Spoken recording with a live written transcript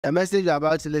The message you're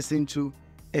about to listen to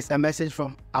is a message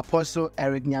from Apostle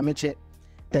Eric Nyamekye,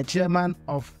 the chairman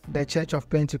of the Church of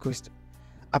Pentecost.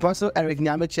 Apostle Eric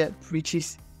Nyamekye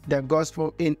preaches the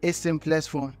gospel in its simplest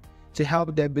form to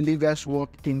help the believers walk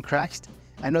in Christ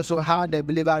and also how the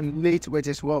believer relates with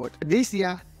his world. This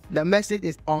year, the message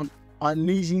is on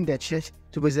unleashing the church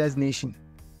to possess nation.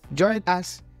 Join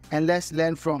us and let's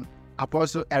learn from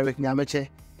Apostle Eric Nyamekye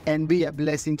and be a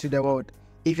blessing to the world.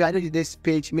 If you are new to this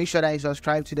page, make sure that you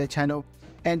subscribe to the channel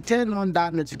and turn on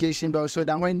that notification bell so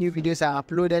that when new videos are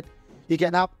uploaded, you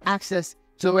can have access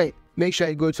to it. Make sure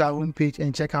you go to our homepage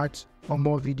and check out for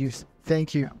more videos.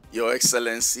 Thank you. Your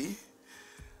Excellency,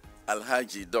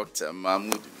 Alhaji Dr.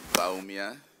 Mahmoud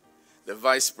Bawumia, the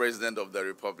Vice President of the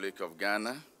Republic of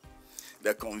Ghana,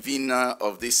 the convener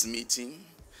of this meeting,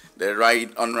 the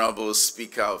Right Honorable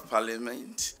Speaker of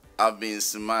Parliament, Abin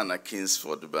Sumana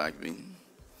Kingsford Bagbin,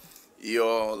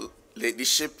 Your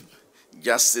Ladyship,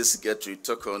 Justice Gertrude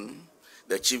Tokon,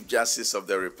 the Chief Justice of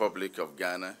the Republic of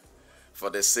Ghana. For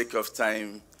the sake of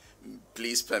time,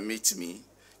 please permit me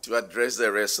to address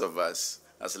the rest of us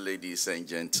as ladies and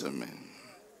gentlemen.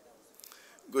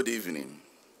 Good evening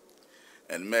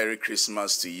and Merry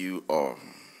Christmas to you all.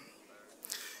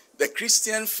 The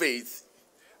Christian faith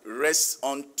rests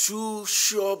on two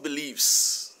sure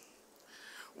beliefs.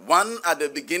 One at the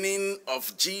beginning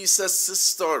of Jesus'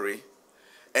 story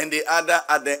and the other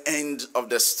at the end of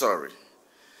the story.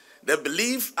 The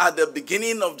belief at the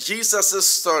beginning of Jesus'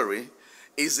 story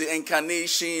is the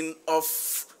incarnation of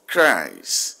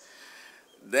Christ.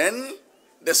 Then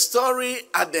the story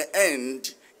at the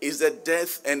end is the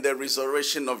death and the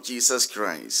resurrection of Jesus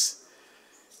Christ.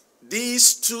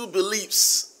 These two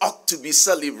beliefs ought to be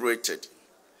celebrated.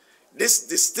 This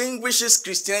distinguishes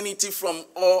Christianity from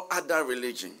all other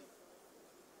religion.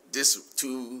 These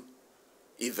two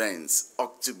events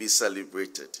ought to be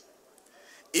celebrated.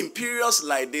 In periods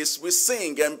like this, we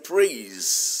sing and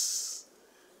praise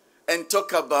and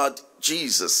talk about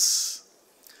Jesus.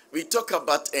 We talk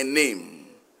about a name,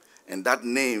 and that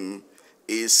name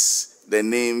is the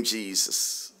name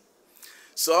Jesus.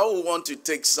 So I will want to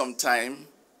take some time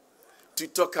to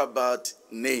talk about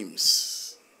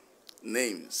names.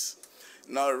 Names.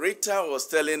 Now, Rita was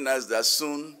telling us that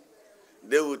soon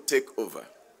they will take over.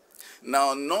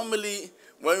 Now, normally,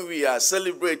 when we are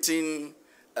celebrating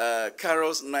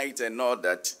Carol's Night and all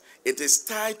that, it is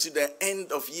tied to the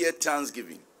end of year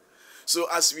Thanksgiving. So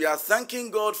as we are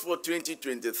thanking God for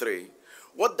 2023,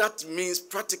 what that means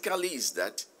practically is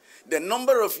that the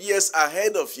number of years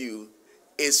ahead of you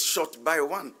is short by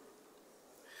one.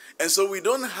 And so we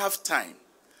don't have time.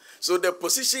 So the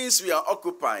positions we are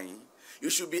occupying, you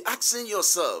should be asking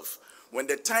yourself, when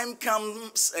the time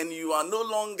comes and you are no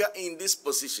longer in this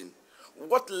position,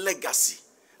 what legacy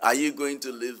are you going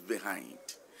to leave behind?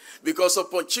 Because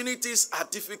opportunities are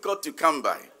difficult to come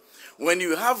by. When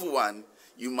you have one,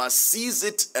 you must seize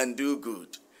it and do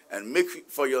good and make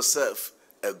for yourself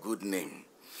a good name.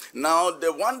 Now,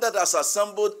 the one that has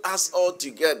assembled us all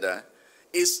together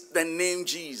is the name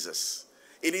Jesus.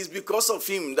 It is because of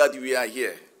him that we are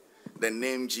here, the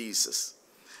name Jesus.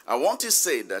 I want to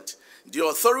say that the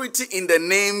authority in the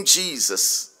name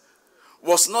Jesus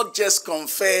was not just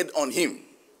conferred on him.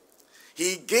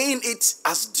 He gained it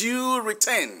as due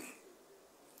return.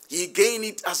 He gained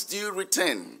it as due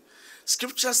return.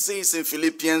 Scripture says in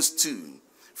Philippians 2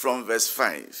 from verse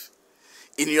 5,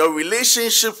 in your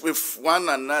relationship with one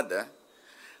another,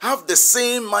 have the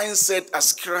same mindset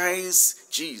as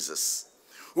Christ Jesus,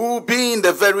 who being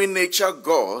the very nature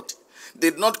God,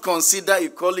 did not consider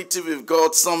equality with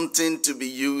God something to be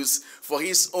used for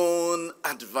his own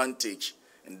advantage.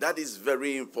 And that is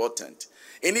very important.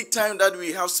 Anytime that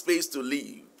we have space to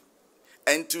live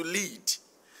and to lead,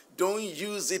 don't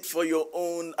use it for your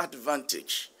own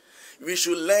advantage. We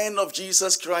should learn of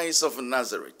Jesus Christ of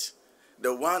Nazareth,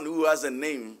 the one who has a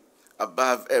name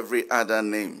above every other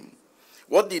name.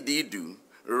 What did he do?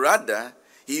 Rather,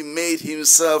 he made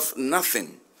himself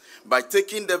nothing by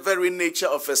taking the very nature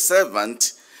of a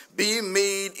servant, being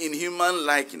made in human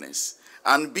likeness,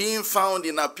 and being found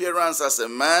in appearance as a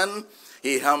man,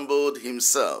 he humbled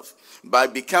himself by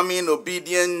becoming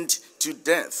obedient to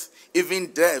death,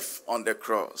 even death on the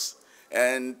cross.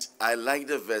 And I like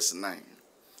the verse 9.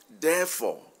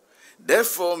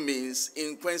 Therefore means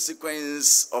in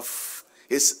consequence of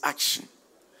his action.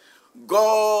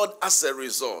 God, as a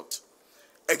result,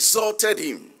 exalted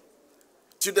him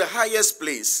to the highest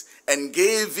place and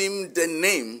gave him the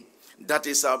name that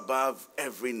is above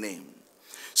every name.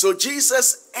 So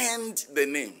Jesus earned the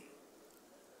name.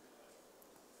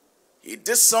 He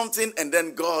did something and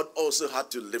then God also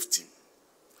had to lift him.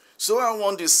 So I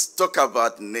want to talk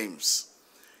about names.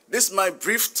 This my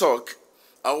brief talk.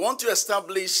 I want to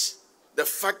establish the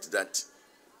fact that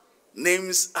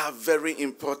names are very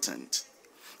important.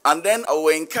 And then I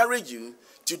will encourage you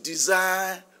to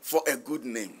desire for a good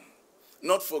name,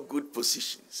 not for good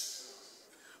positions,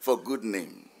 for good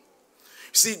name.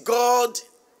 See, God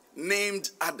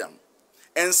named Adam,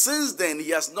 and since then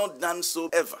he has not done so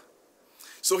ever.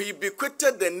 So he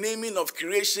bequeathed the naming of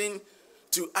creation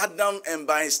to Adam and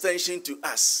by extension to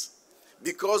us,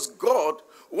 because God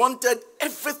wanted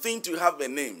everything to have a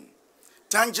name,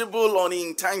 tangible or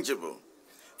intangible,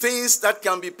 things that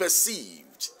can be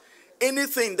perceived,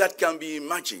 anything that can be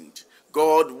imagined.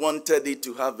 God wanted it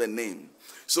to have a name.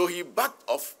 So he backed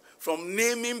off from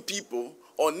naming people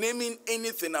or naming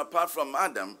anything apart from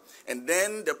Adam, and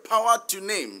then the power to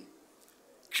name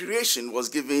creation was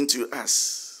given to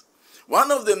us.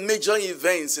 One of the major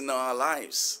events in our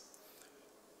lives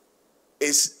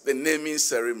is the naming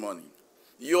ceremony.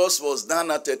 Yours was done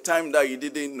at a time that you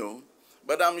didn't know,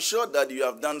 but I'm sure that you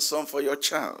have done some for your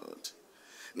child.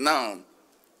 Now,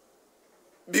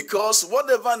 because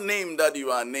whatever name that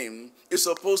you are named is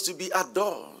supposed to be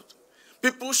adored,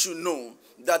 people should know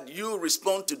that you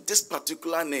respond to this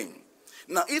particular name.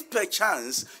 Now, if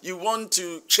perchance you want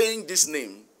to change this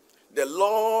name, the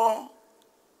law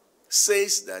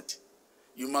says that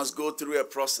you must go through a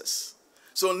process.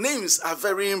 So names are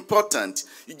very important.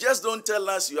 You just don't tell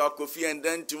us you are Kofi and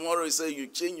then tomorrow you say you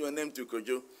change your name to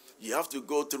Kojo. You have to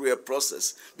go through a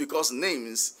process because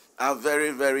names are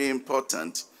very, very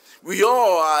important. We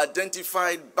all are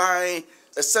identified by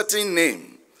a certain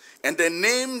name. And the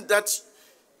name that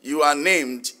you are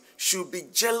named should be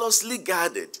jealously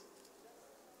guarded.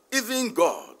 Even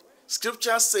God,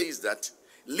 Scripture says that,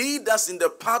 lead us in the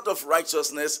path of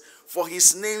righteousness for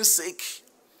his name's sake.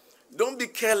 Don't be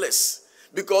careless,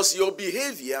 because your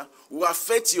behavior will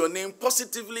affect your name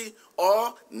positively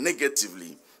or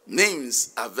negatively.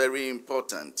 Names are very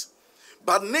important.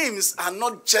 But names are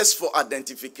not just for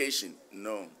identification.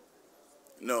 No.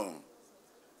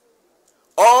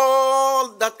 All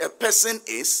that a person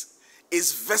is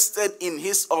vested in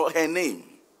his or her name.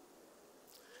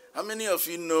 How many of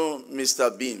you know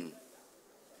Mr. Bean?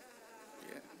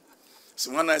 Yeah.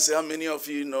 So when I say how many of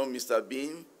you know Mr.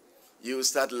 Bean, you will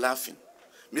start laughing.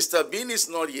 Mr. Bean is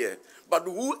not here, but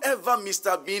whoever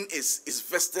Mr. Bean is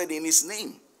vested in his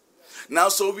name. Now,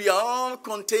 so we are all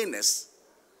containers,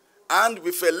 and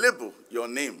with a label, your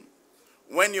name.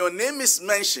 When your name is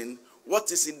mentioned,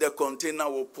 what is in the container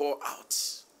will pour out.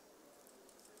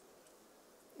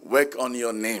 Work on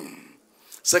your name.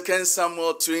 2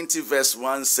 Samuel 20 verse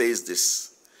 1 says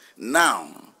this. Now,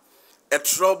 a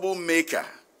troublemaker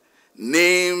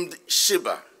named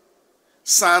Sheba,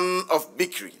 son of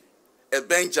Bichri, a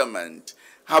Benjamin,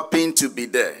 happened to be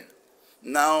there.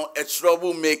 Now, a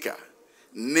troublemaker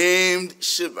named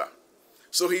Sheba.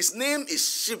 So his name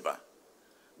is Sheba,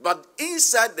 but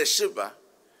inside the Sheba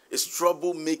is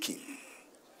troublemaking.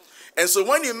 And so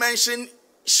when you mention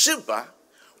Sheba,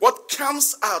 what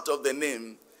comes out of the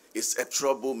name is a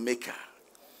troublemaker.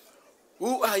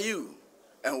 Who are you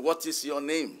and what is your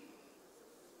name?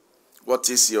 What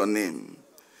is your name?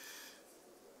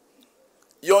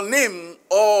 Your name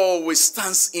always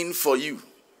stands in for you.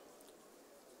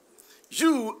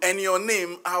 You and your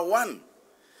name are one.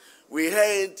 We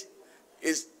heard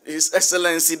His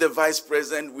Excellency, the Vice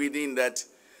President, reading that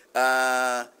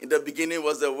in the beginning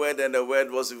was the Word, and the Word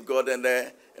was with God, and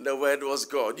the Word was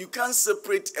God. You can't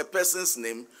separate a person's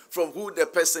name from who the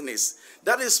person is.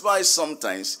 That is why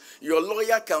sometimes your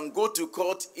lawyer can go to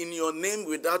court in your name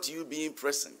without you being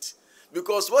present.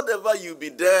 Because whatever you be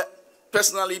there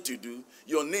personally to do,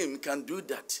 your name can do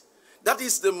that. That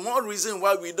is the more reason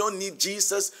why we don't need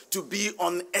Jesus to be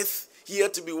on earth here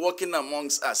to be walking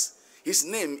amongst us. His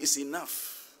name is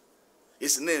enough.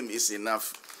 His name is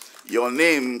enough. Your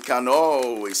name can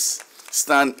always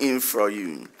stand in for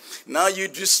you. Now you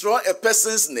destroy a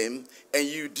person's name and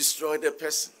you destroy the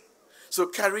person. So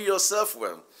carry yourself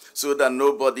well so that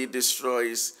nobody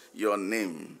destroys your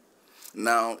name.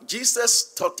 Now,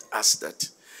 Jesus taught us that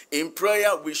in prayer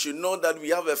we should know that we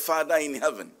have a Father in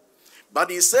heaven. But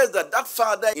he says that that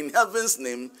Father in heaven's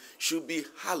name should be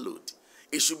hallowed.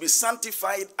 It should be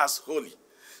sanctified as holy.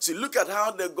 So look at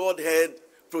how the Godhead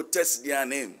protects their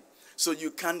name. So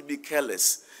you can't be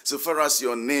careless so far as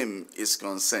your name is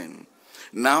concerned.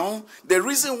 Now, the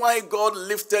reason why God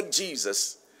lifted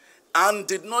Jesus and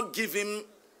did not give him,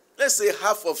 let's say,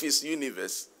 half of his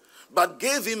universe, but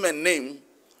gave him a name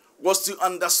was to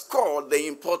underscore the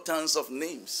importance of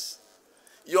names.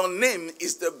 Your name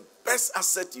is the best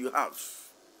asset you have.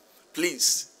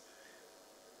 Please,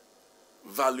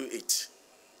 value it.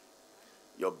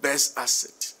 Your best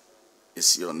asset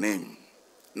is your name,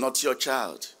 not your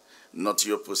child, not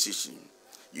your position.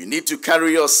 You need to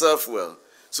carry yourself well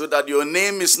so that your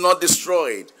name is not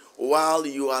destroyed while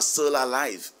you are still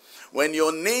alive. When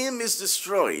your name is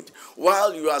destroyed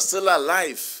while you are still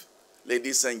alive,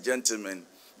 ladies and gentlemen,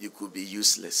 you could be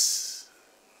useless.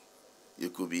 You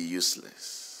could be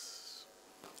useless.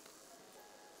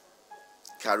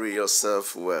 Carry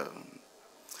yourself well.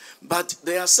 But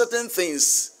there are certain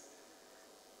things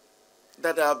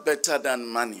that are better than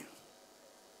money.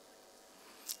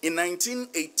 In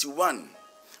 1981,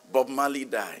 Bob Marley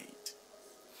died.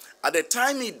 At the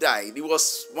time he died, he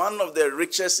was one of the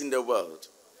richest in the world.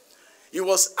 He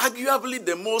was arguably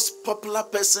the most popular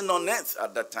person on earth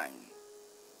at that time.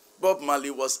 Bob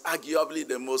Marley was arguably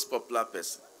the most popular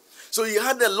person. So he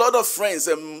had a lot of friends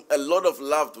and a lot of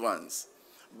loved ones.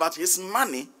 But his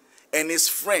money and his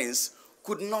friends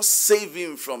could not save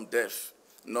him from death.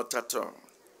 Not at all.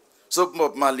 So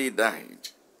Bob Marley died.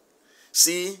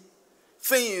 See,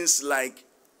 things like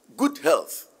good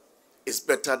health is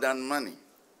better than money.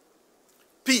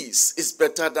 Peace is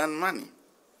better than money.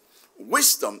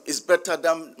 Wisdom is better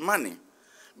than money.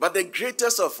 But the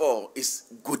greatest of all is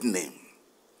good name.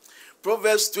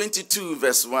 Proverbs 22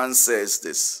 verse 1 says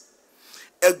this: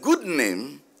 a good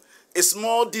name is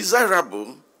more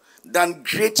desirable than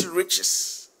great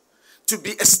riches. To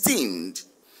be esteemed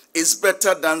is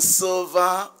better than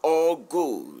silver or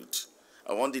gold.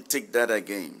 I want to take that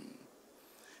again.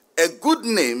 A good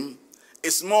name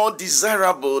is more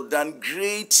desirable than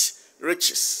great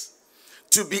riches.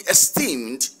 To be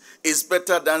esteemed is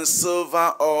better than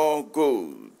silver or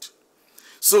gold.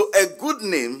 So a good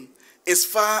name is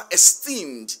far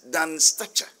esteemed than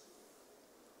stature.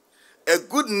 A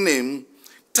good name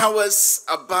towers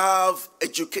above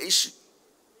education.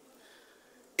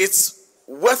 It's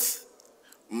worth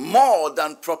more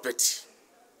than property.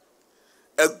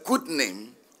 A good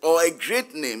name or a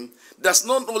great name does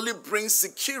not only bring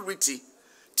security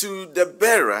to the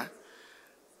bearer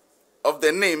of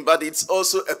the name, but it's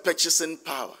also a purchasing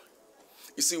power.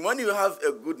 You see, when you have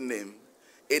a good name,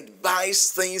 it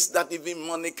buys things that even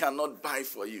money cannot buy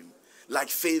for you, like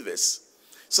favors.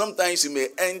 Sometimes you may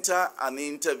enter an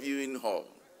interviewing hall.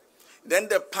 Then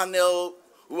the panel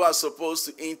who are supposed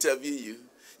to interview you,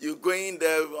 you go in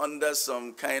there under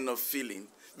some kind of feeling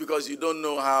because you don't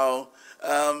know how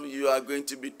you are going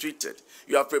to be treated.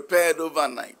 You are prepared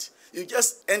overnight. You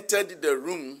just entered the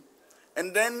room,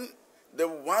 and then the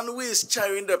one who is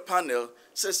chairing the panel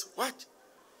says, "What?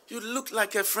 You look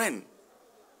like a friend.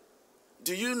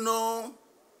 Do you know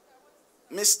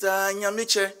Mr.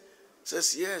 Nyamekye?"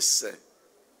 Says, "Yes, sir.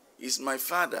 He's my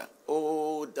father."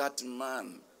 "Oh, that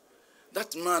man.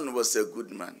 That man was a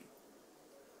good man."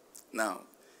 Now,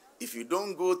 if you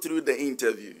don't go through the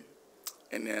interview,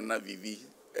 and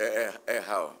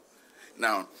how?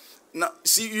 Now,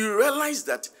 see, you realize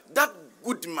that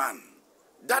good man,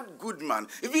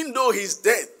 even though he's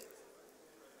dead,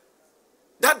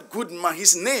 that good man,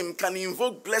 his name can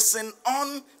invoke blessing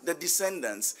on the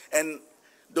descendants and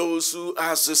those who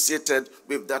are associated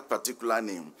with that particular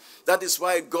name. That is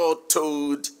why God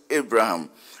told Abraham,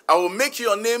 "I will make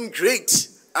your name great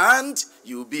and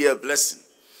you will be a blessing."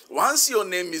 Once your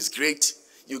name is great,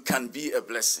 you can be a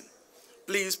blessing.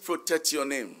 Please protect your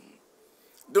name.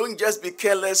 Don't just be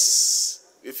careless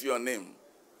with your name.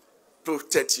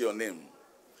 Protect your name.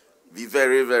 Be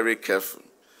very, very careful.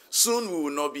 Soon we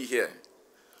will not be here.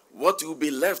 What will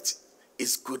be left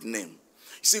is good name.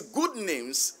 You see, good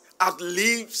names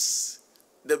outlives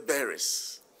the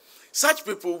bearers. Such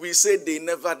people, we say they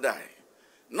never die.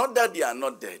 Not that they are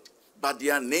not dead, but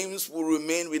their names will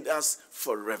remain with us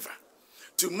forever.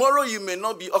 Tomorrow you may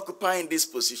not be occupying this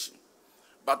position,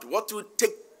 but what will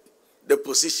take the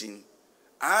position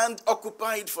and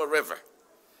occupy it forever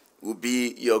will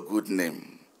be your good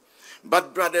name.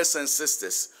 But brothers and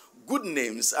sisters, good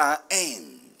names are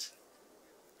earned.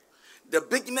 The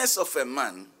bigness of a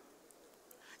man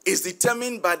is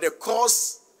determined by the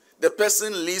cause the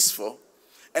person lives for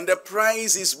and the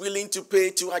price he's willing to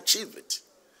pay to achieve it.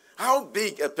 How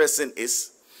big a person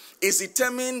is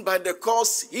determined by the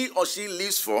cause he or she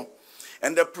lives for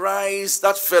and the price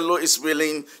that fellow is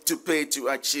willing to pay to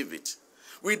achieve it.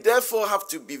 We therefore have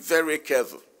to be very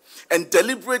careful and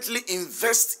deliberately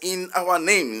invest in our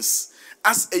names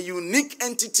as a unique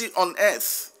entity on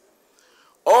earth.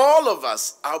 All of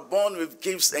us are born with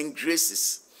gifts and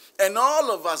graces, and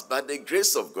all of us, by the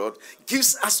grace of God,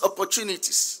 gives us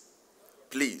opportunities.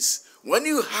 Please, when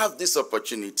you have this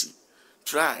opportunity,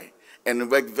 try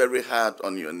and work very hard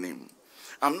on your name.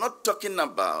 I'm not talking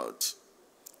about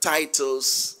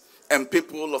titles and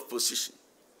people of position.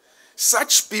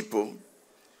 Such people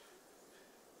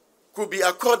could be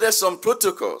accorded some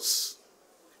protocols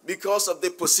because of the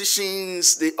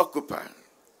positions they occupy.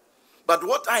 But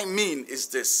what I mean is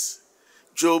this,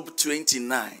 Job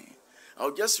 29.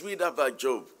 I'll just read about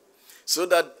Job so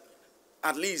that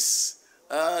at least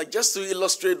just to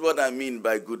illustrate what I mean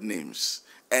by good names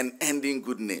and ending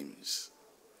good names.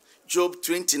 Job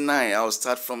 29, I'll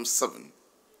start from 7.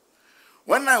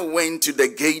 When I went to the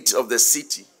gate of the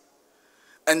city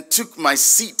and took my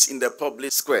seat in the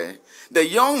public square, the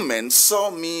young men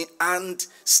saw me and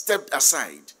stepped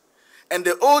aside, and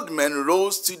the old men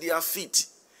rose to their feet.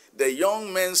 The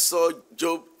young men saw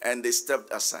Job and they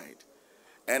stepped aside,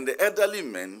 and the elderly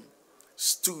men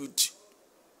stood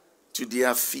to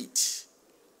their feet.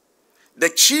 The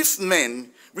chief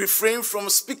men refrained from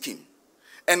speaking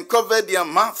and covered their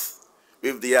mouth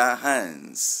with their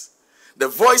hands. The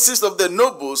voices of the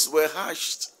nobles were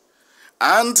hushed,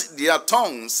 and their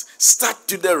tongues stuck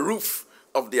to the roof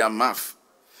of their mouth.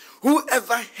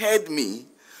 Whoever heard me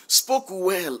spoke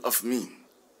well of me,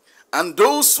 and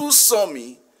those who saw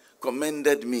me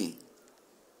commended me.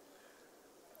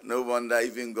 No wonder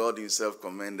even God himself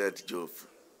commended Job.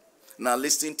 Now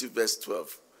listen to verse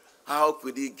 12. How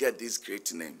could he get this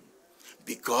great name?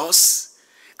 Because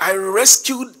I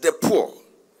rescued the poor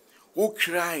who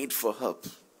cried for help,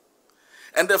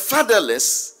 and the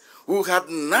fatherless who had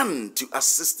none to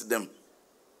assist them.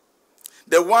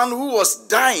 The one who was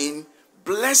dying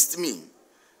blessed me.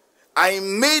 I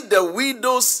made the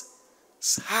widow's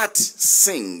heart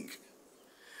sing.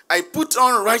 I put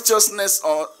on righteousness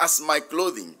as my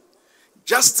clothing.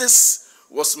 Justice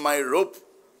was my robe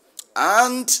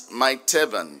and my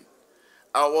turban.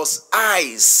 I was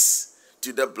eyes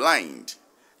to the blind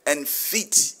and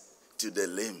feet to the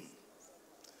lame.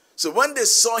 So when they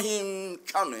saw him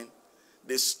coming,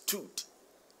 they stood.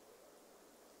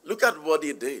 Look at what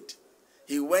he did.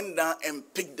 He went down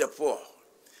and picked the poor.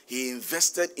 He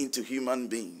invested into human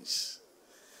beings.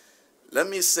 Let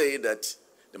me say that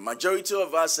the majority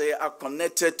of us are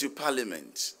connected to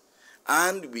Parliament,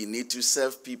 and we need to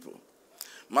serve people.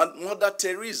 Mother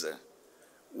Teresa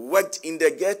worked in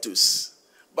the ghettos,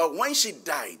 but when she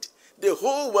died, the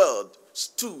whole world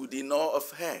stood in awe of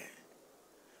her.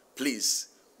 Please,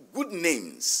 good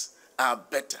names are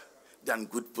better than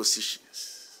good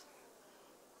positions.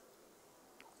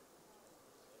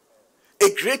 A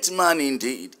great man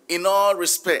indeed, in all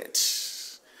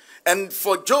respects. And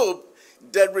for Job,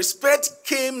 the respect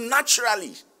came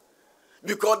naturally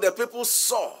because the people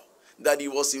saw that he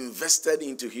was invested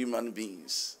into human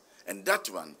beings. And that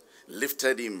one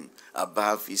lifted him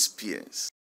above his peers.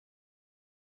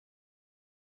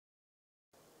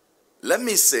 Let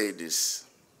me say this.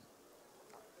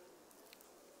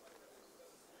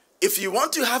 If you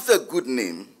want to have a good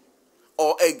name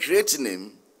or a great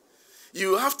name,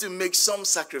 you have to make some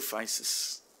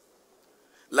sacrifices.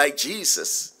 Like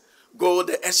Jesus, go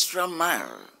the extra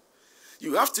mile.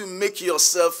 You have to make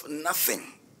yourself nothing.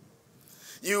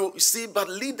 You see, but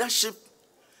leadership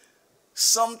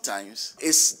sometimes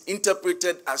is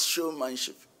interpreted as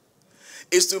showmanship.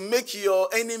 It's to make your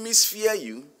enemies fear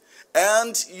you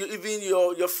and even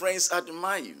your friends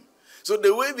admire you. So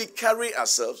the way we carry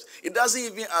ourselves, it doesn't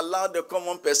even allow the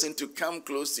common person to come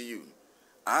close to you.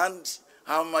 And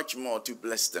how much more to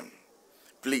bless them?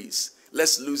 Please,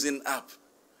 let's loosen up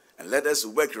and let us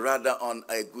work rather on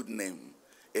a good name.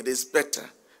 It is better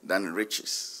than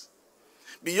riches.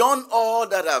 Beyond all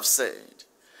that I've said,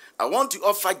 I want to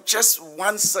offer just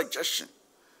one suggestion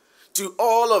to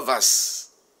all of us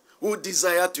who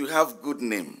desire to have good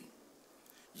name.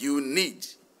 You need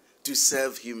to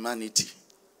serve humanity.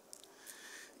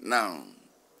 Now,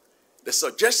 the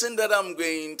suggestion that I'm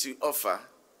going to offer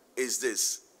is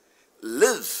this: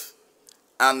 live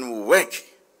and work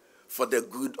for the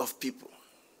good of people.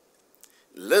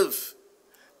 Live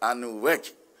and work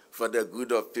for the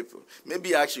good of people.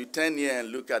 Maybe I should turn here and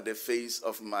look at the face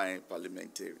of my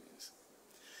parliamentarians.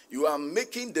 You are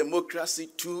making democracy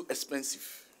too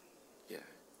expensive. Yeah.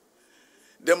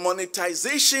 The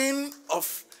monetization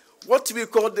of what we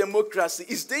call democracy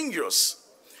is dangerous.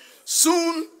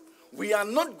 Soon, we are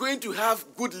not going to have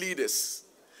good leaders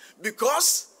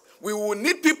because we will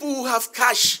need people who have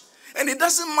cash. And it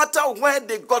doesn't matter where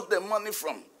they got the money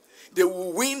from. They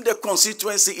will win the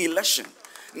constituency election.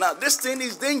 Now, this thing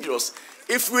is dangerous.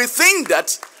 If we think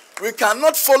that we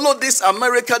cannot follow this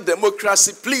American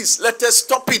democracy, please, let us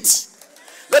stop it.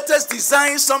 Let us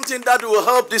design something that will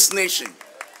help this nation.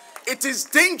 It is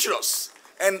dangerous,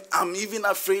 and I'm even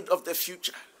afraid of the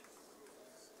future.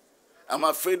 I'm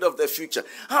afraid of the future.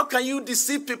 How can you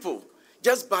deceive people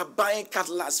just by buying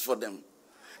cutlass for them?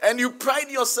 And you pride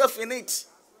yourself in it.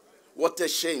 What a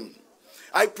shame.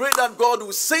 I pray that God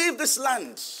will save this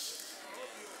land.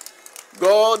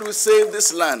 God will save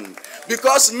this land.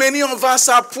 Because many of us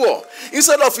are poor.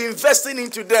 Instead of investing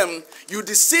into them, you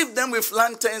deceive them with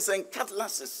lanterns and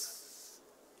cutlasses.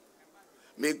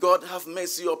 May God have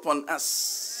mercy upon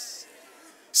us.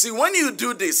 See, when you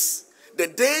do this, the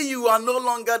day you are no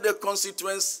longer the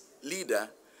constituency leader,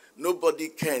 nobody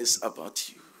cares about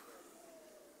you.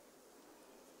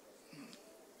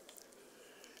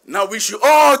 Now we should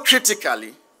all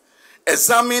critically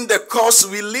examine the cause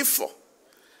we live for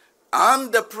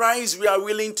and the price we are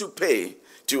willing to pay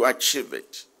to achieve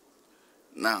it.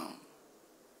 Now,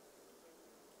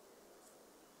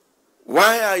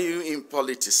 why are you in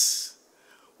politics?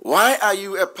 Why are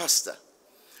you a pastor?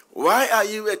 Why are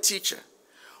you a teacher?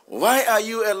 Why are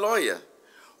you a lawyer?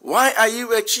 Why are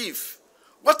you a chief?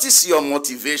 What is your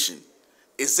motivation?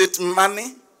 Is it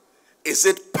money? Is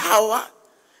it power?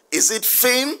 Is it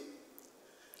fame?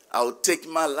 I'll take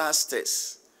my last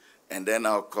test and then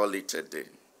I'll call it a day.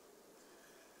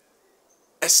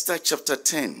 Esther chapter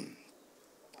 10.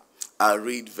 I'll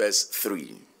read verse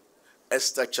 3.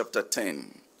 Esther chapter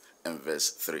 10 and verse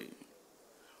 3.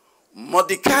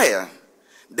 Mordecai,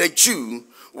 the Jew,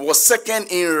 was second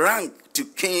in rank to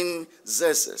King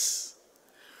Xerxes,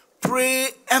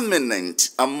 preeminent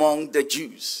among the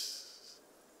Jews.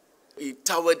 He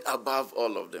towered above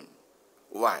all of them.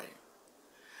 Why?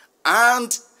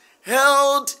 And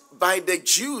held by the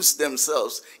Jews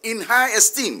themselves in high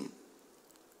esteem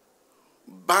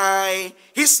by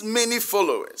his many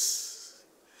followers,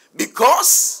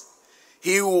 because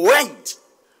he worked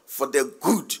for the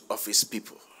good of his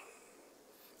people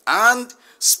and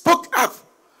spoke up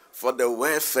for the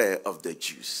welfare of the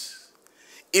Jews.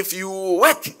 If you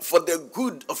work for the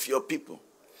good of your people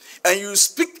and you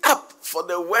speak up for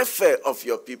the welfare of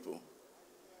your people,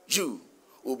 you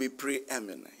will be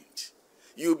preeminent.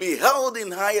 You'll be held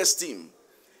in high esteem.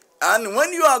 And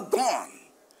when you are gone,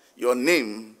 your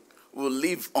name will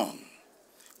live on.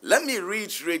 Let me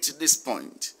reiterate this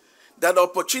point, that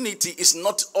opportunity is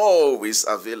not always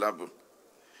available.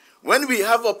 When we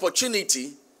have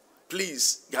opportunity,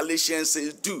 please, Galatians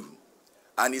says do,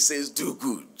 and it says do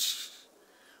good.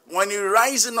 When you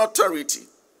rise in authority,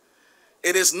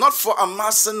 it is not for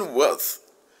amassing wealth,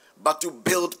 but to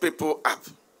build people up.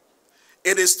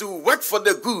 It is to work for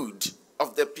the good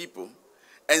of the people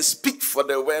and speak for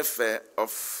the welfare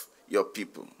of your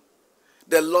people.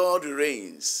 The Lord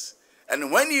reigns.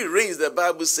 And when he reigns, the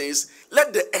Bible says,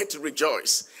 let the earth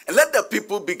rejoice and let the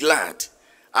people be glad.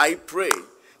 I pray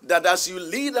that as you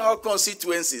lead our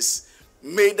constituencies,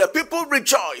 may the people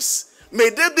rejoice. May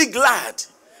they be glad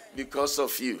because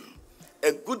of you.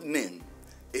 A good name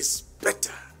is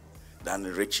better than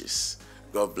riches.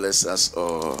 God bless us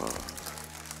all.